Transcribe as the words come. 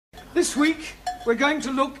This week, we're going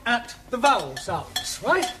to look at the vowel sounds,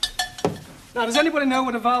 right? Now, does anybody know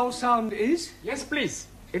what a vowel sound is? Yes, please.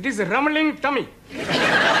 It is a rumbling tummy.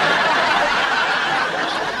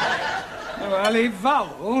 Oh, Ali,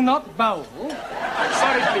 vowel, not bowel.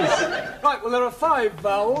 Sorry, please. Right, well, there are 5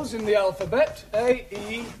 vowels in the alphabet. A,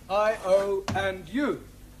 E, I, O, and U.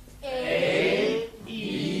 A,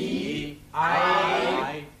 E,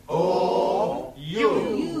 I, O,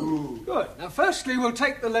 U. Good. Now, firstly, we'll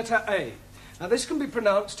take the letter A. Now, this can be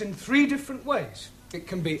pronounced in 3 different ways. It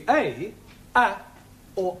can be A,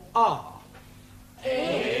 or R.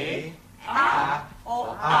 A,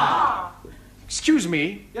 or R. Excuse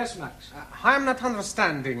me. Yes, Max? I'm not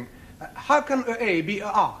understanding. How can A be a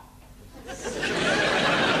R?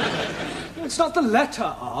 It's not the letter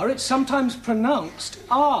R. It's sometimes pronounced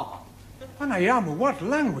R. Anayama, what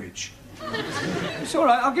language? It's all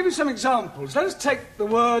right. I'll give you some examples. Let us take the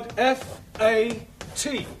word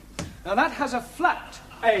F-A-T. Now, that has a flat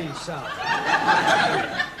A sound.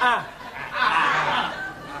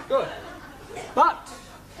 Good. But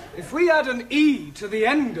if we add an E to the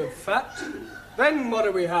end of fat, then what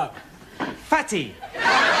do we have? Fatty.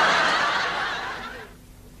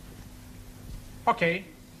 Okay,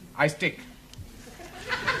 I stick.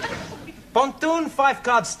 Pontoon, 5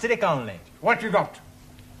 cards trick only. What you got?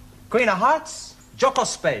 Queen of hearts, Jock of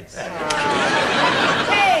spades.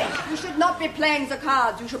 Hey, you should not be playing the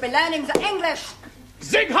cards. You should be learning the English.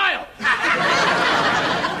 Zig Heil!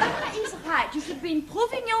 That is right. You should be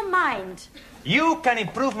improving your mind. You can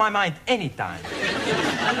improve my mind anytime.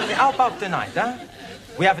 How about tonight, huh?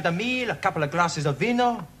 We have the meal, a couple of glasses of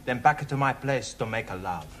vino, then back to my place to make a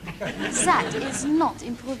love. That is not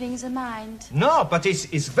improving the mind. No, but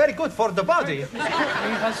it's very good for the body. He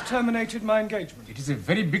has terminated my engagement. It is a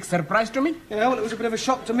very big surprise to me. Yeah, well, it was a bit of a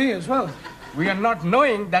shock to me as well. We are not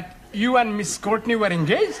knowing that you and Miss Courtney were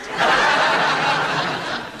engaged.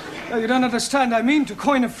 Oh, you don't understand. I mean, to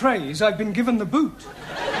coin a phrase, I've been given the boot.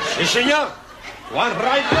 Si, senor. One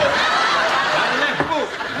right boot. One left boot.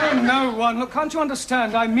 Oh, no one. Look, can't you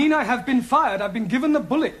understand? I mean, I have been fired. I've been given the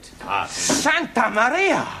bullet. Santa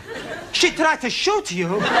Maria! She tried to shoot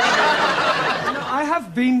you. I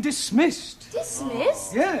have been dismissed.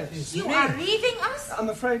 Dismissed? Yes. You are leaving us? I'm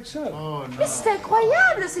afraid so. Mais c'est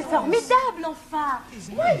incroyable, c'est formidable, enfin.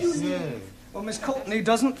 Why you leave? Well, Miss Courtney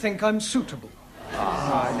doesn't think I'm suitable.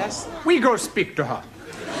 We go speak to her.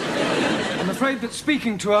 I'm afraid that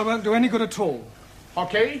speaking to her won't do any good at all.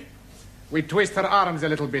 Okay? We twist her arms a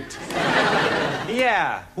little bit.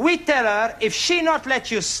 Yeah, we tell her if she not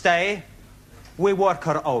let you stay, we work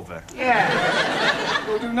her over. Yeah.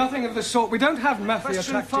 We'll do nothing of the sort. We don't have mafia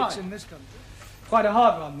Question tactics 5. in this country. Quite a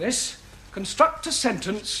hard one, this. Construct a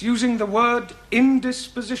sentence using the word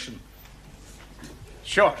indisposition.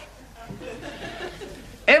 Sure.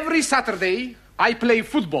 Every Saturday, I play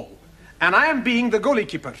football, and I am being the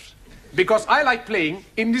goalkeeper, because I like playing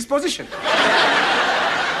in this position.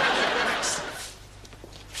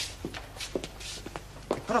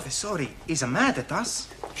 Professori is mad at us.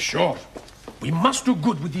 Sure. We must do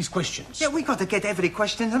good with these questions. Yeah, we got to get every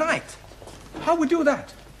question right. How we do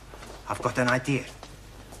that? I've got an idea.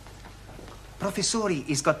 Professori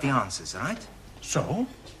has got the answers, right? So?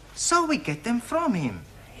 So we get them from him.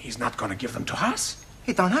 He's not going to give them to us.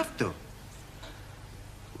 He don't have to.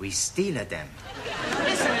 We steal them.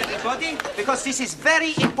 Listen, everybody, because this is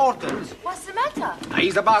very important. What's the matter?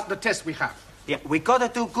 It's about the test we have. Yeah, we gotta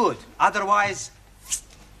do good. Otherwise,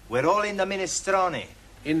 we're all in the minestrone.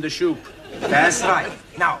 In the soup. That's right.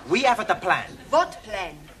 Now, we have the plan. What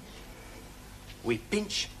plan? We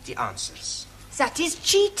pinch the answers. That is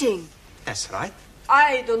cheating. That's right.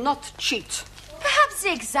 I do not cheat. Perhaps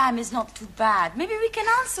the exam is not too bad. Maybe we can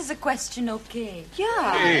answer the question okay.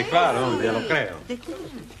 Yeah. Sí, claro, yo lo creo.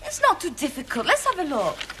 It's not too difficult. Let's have a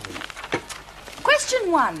look.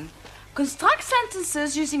 Question 1. Construct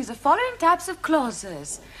sentences using the following types of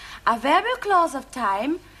clauses. Adverbial clause of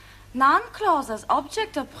time, noun clause as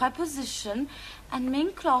object or preposition, and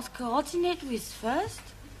main clause coordinate with first.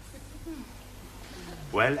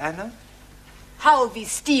 Well, Anna? How we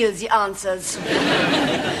steal the answers.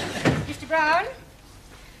 Mr. Brown,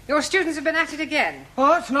 your students have been at it again.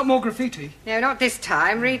 Oh, it's not more graffiti. No, not this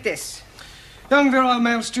time. Read this. Young virile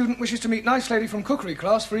male student wishes to meet nice lady from cookery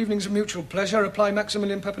class for evenings of mutual pleasure. Apply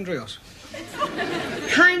Maximillian Papandrious.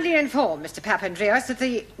 Kindly inform Mr. Papandrious that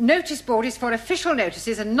the notice board is for official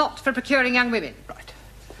notices and not for procuring young women. Right.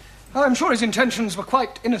 I'm sure his intentions were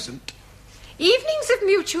quite innocent. Evenings of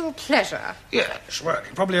mutual pleasure. Yes, well,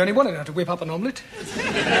 he probably only wanted her to whip up an omelette.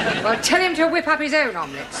 Well, tell him to whip up his own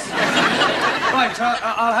omelettes. Right,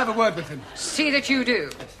 I'll have a word with him. See that you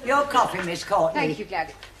do. Your coffee, Miss Courtney. Thank you,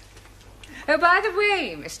 Gladys. Oh, by the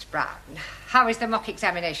way, Mr. Brown, how is the mock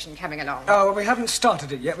examination coming along? Oh, well, we haven't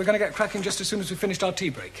started it yet. We're going to get cracking just as soon as we've finished our tea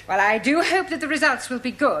break. Well, I do hope that the results will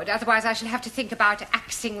be good, otherwise I shall have to think about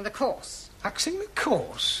axing the course. Axing the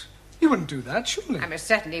course? You wouldn't do that, surely? I most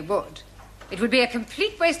certainly would. It would be a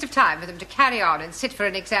complete waste of time for them to carry on and sit for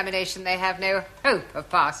an examination they have no hope of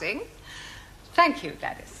passing. Thank you,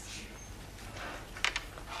 Gladys.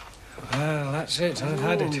 Well, that's it. I've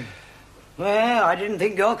had it. Well, I didn't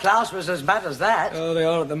think your class was as bad as that. Oh, they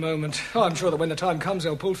are at the moment. Oh, I'm sure that when the time comes,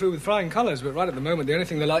 they'll pull through with flying colours. But right at the moment, the only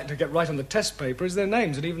thing they like to get right on the test paper is their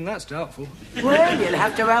names, and even that's doubtful. Well, you'll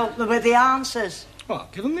have to help them with the answers.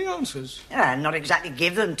 What, give them the answers? Not exactly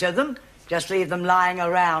give them to them. Just leave them lying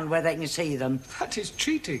around where they can see them. That is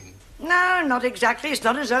cheating. No, not exactly. It's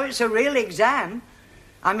not as though it's a real exam.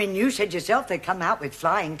 I mean, you said yourself they come out with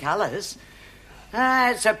flying colours.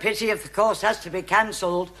 It's a pity if the course has to be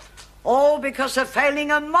cancelled. All because of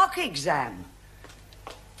failing a mock exam.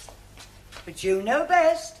 But you know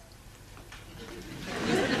best.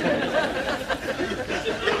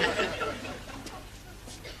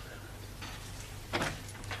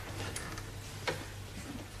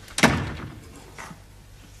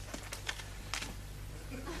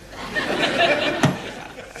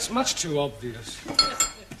 It's much too obvious.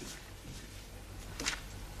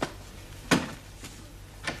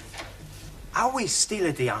 Are we still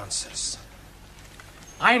at the answers?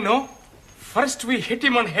 I know. First we hit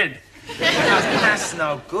him on head. That's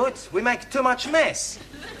no good. We make too much mess.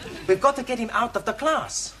 We've got to get him out of the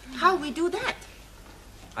class. How we do that?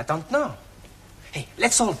 I don't know. Hey,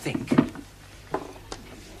 let's all think.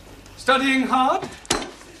 Studying hard?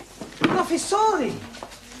 Professori,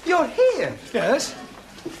 you're here. Yes.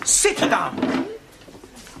 Sit down.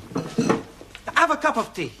 Have a cup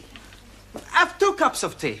of tea. Have 2 cups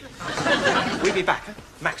of tea. We'll be back, huh?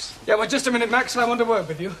 Max. Yeah, well, just a minute, Max. I want a word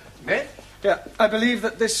with you. Eh? Yeah, I believe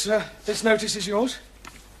that this notice is yours.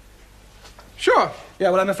 Sure.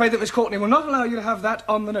 Yeah, well, I'm afraid that Miss Courtney will not allow you to have that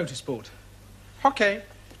on the notice board. Okay.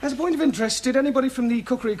 As a point of interest, did anybody from the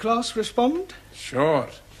cookery class respond? Sure.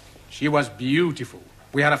 She was beautiful.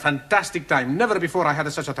 We had a fantastic time. Never before I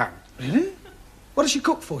had such a time. Really? What does she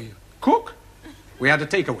cook for you? Cook? We had a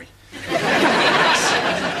takeaway.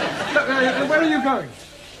 Where are you going?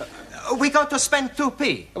 We got to spend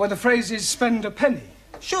 2p. Well, the phrase is spend a penny.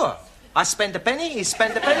 Sure. I spend a penny, he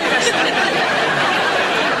spend a penny.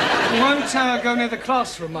 You won't go near the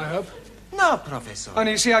classroom, I hope. No, Professor.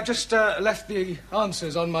 Only, you see, I've just left the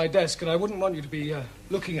answers on my desk, and I wouldn't want you to be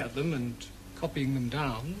looking at them and copying them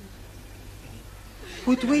down.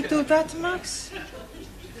 Would we do that, Max?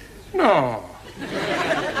 No.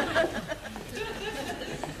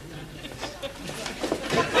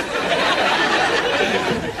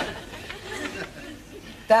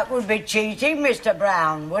 That would be cheating, Mr.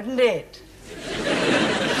 Brown, wouldn't it?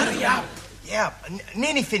 Hurry up. Yeah,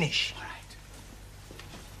 nearly finish. All right.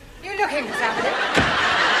 You looking for somebody?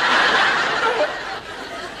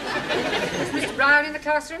 Is Mr. Brown in the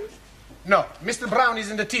classroom? No, Mr. Brown is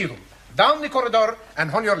in the tea room. Down the corridor and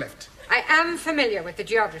on your left. I am familiar with the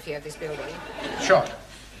geography of this building. Sure.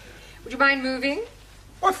 Would you mind moving?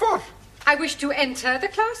 What for? I wish to enter the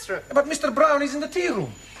classroom. But Mr. Brown is in the tea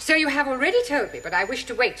room. So you have already told me, but I wish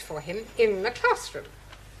to wait for him in the classroom.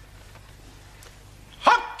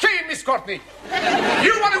 Okay, Miss Courtney.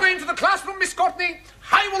 You want to go into the classroom, Miss Courtney?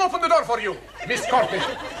 I will open the door for you, Miss Courtney.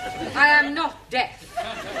 I am not deaf.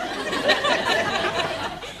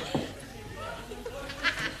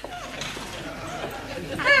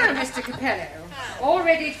 Mr. Capello, all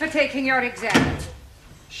ready for taking your exam?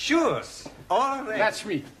 Sure. All right. That's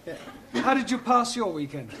me. How did you pass your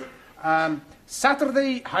weekend?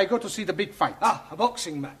 Saturday, I go to see the big fight. Ah, a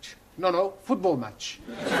boxing match. No, football match.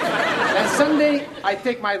 And Sunday, I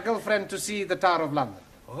take my girlfriend to see the Tower of London.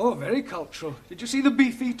 Oh, very cultural. Did you see the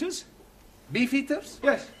beef eaters? Beef eaters?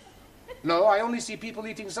 Yes. No, I only see people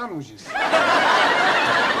eating sandwiches. All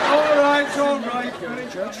right. Go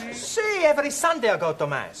to church. See, every Sunday I go to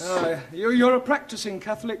Mass. You're a practicing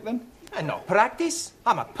Catholic, then? And no practice.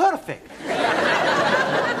 I'm a perfect.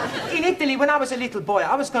 In Italy, when I was a little boy,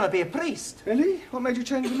 I was going to be a priest. Really? What made you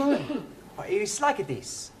change your mind? It's like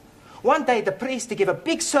this. One day, the priest gave a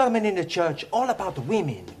big sermon in the church all about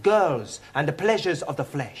women, girls, and the pleasures of the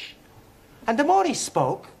flesh. And the more he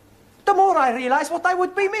spoke, the more I realized what I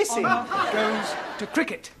would be missing. Goes to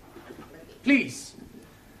cricket. Please.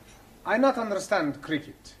 I not understand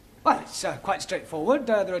cricket. Well, it's quite straightforward.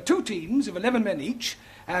 There are 2 teams of 11 men each,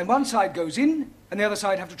 and one side goes in, and the other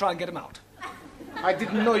side have to try and get them out. I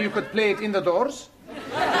didn't know you could play it in the doors.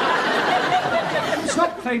 It's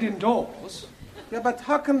not played indoors. Yeah, but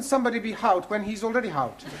how can somebody be out when he's already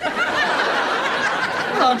out?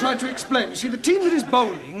 Well, I'm trying to explain. You see, the team that is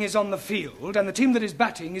bowling is on the field, and the team that is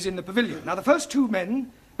batting is in the pavilion. Now, the first two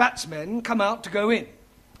batsmen, come out to go in.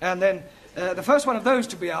 And then the first one of those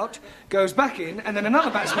to be out goes back in, and then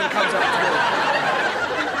another batsman comes out to go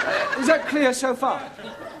in. Is that clear so far?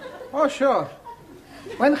 Oh, sure.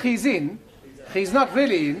 When he's in, he's not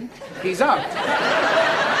really in, he's out.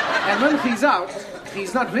 And when he's out,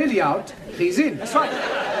 he's not really out, he's in. That's right.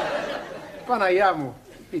 Panayamu,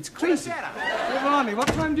 it's crazy. Giovanni, what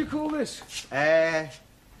time do you call this?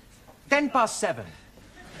 7:10.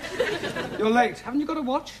 You're late. Haven't you got a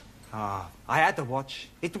watch? Ah, I had a watch.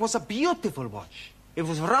 It was a beautiful watch. It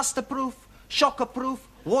was rust-proof, shock-proof,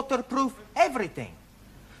 waterproof, everything.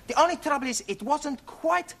 The only trouble is it wasn't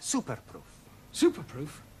quite super-proof.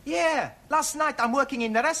 Super-proof? Yeah. Last night I'm working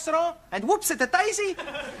in the restaurant, and whoops-a-daisy,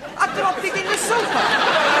 I dropped it in the sofa.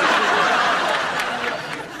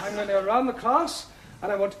 I'm going to go around the class,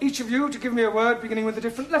 and I want each of you to give me a word beginning with a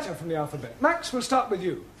different letter from the alphabet. Max, we'll start with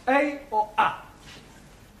you. A or A?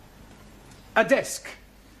 A desk.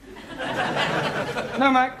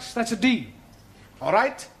 No, Max, that's a D. All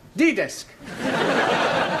right, D-desk.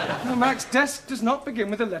 No, Max, desk does not begin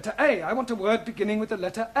with the letter A. I want a word beginning with the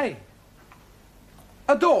letter A.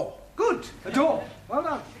 A door. Good, a door. Well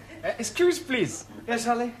done. Excuse, please. Yes,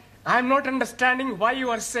 Holly? I'm not understanding why you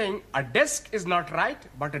are saying a desk is not right,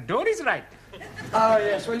 but a door is right. Ah,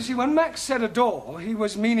 yes. Well, you see, when Max said adore, he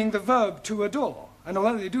was meaning the verb to adore. And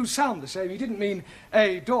although they do sound the same, he didn't mean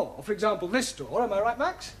a door. For example, this door. Am I right,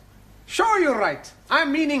 Max? Sure, you're right.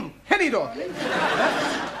 I'm meaning any door.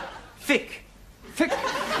 Thick. Thick.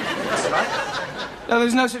 That's right. No,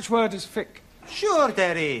 there's no such word as thick. Sure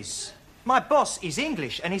there is. My boss is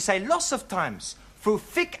English, and he say lots of times, through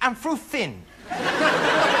thick and through thin.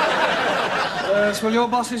 Yes, well, your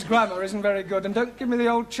boss's grammar isn't very good, and don't give me the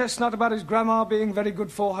old chestnut about his grandma being very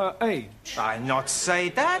good for her age. I not say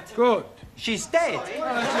that. Good. She's dead.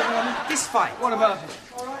 This fight. What about it?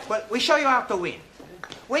 Well, we show you how to win.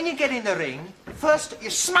 When you get in the ring, first you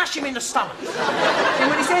smash him in the stomach. Then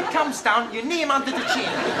when his head comes down, you knee him under the chin.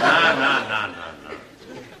 No.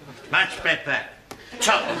 Much better.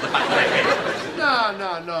 Chop the back of the head.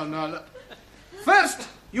 No. First,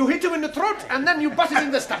 you hit him in the throat, and then you butt him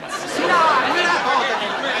in the stomach. Sit down, we're not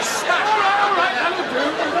bothering. Smash. All right, that'll do.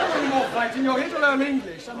 There's no more fighting. You're here to learn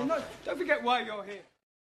English. I mean, don't forget why you're here.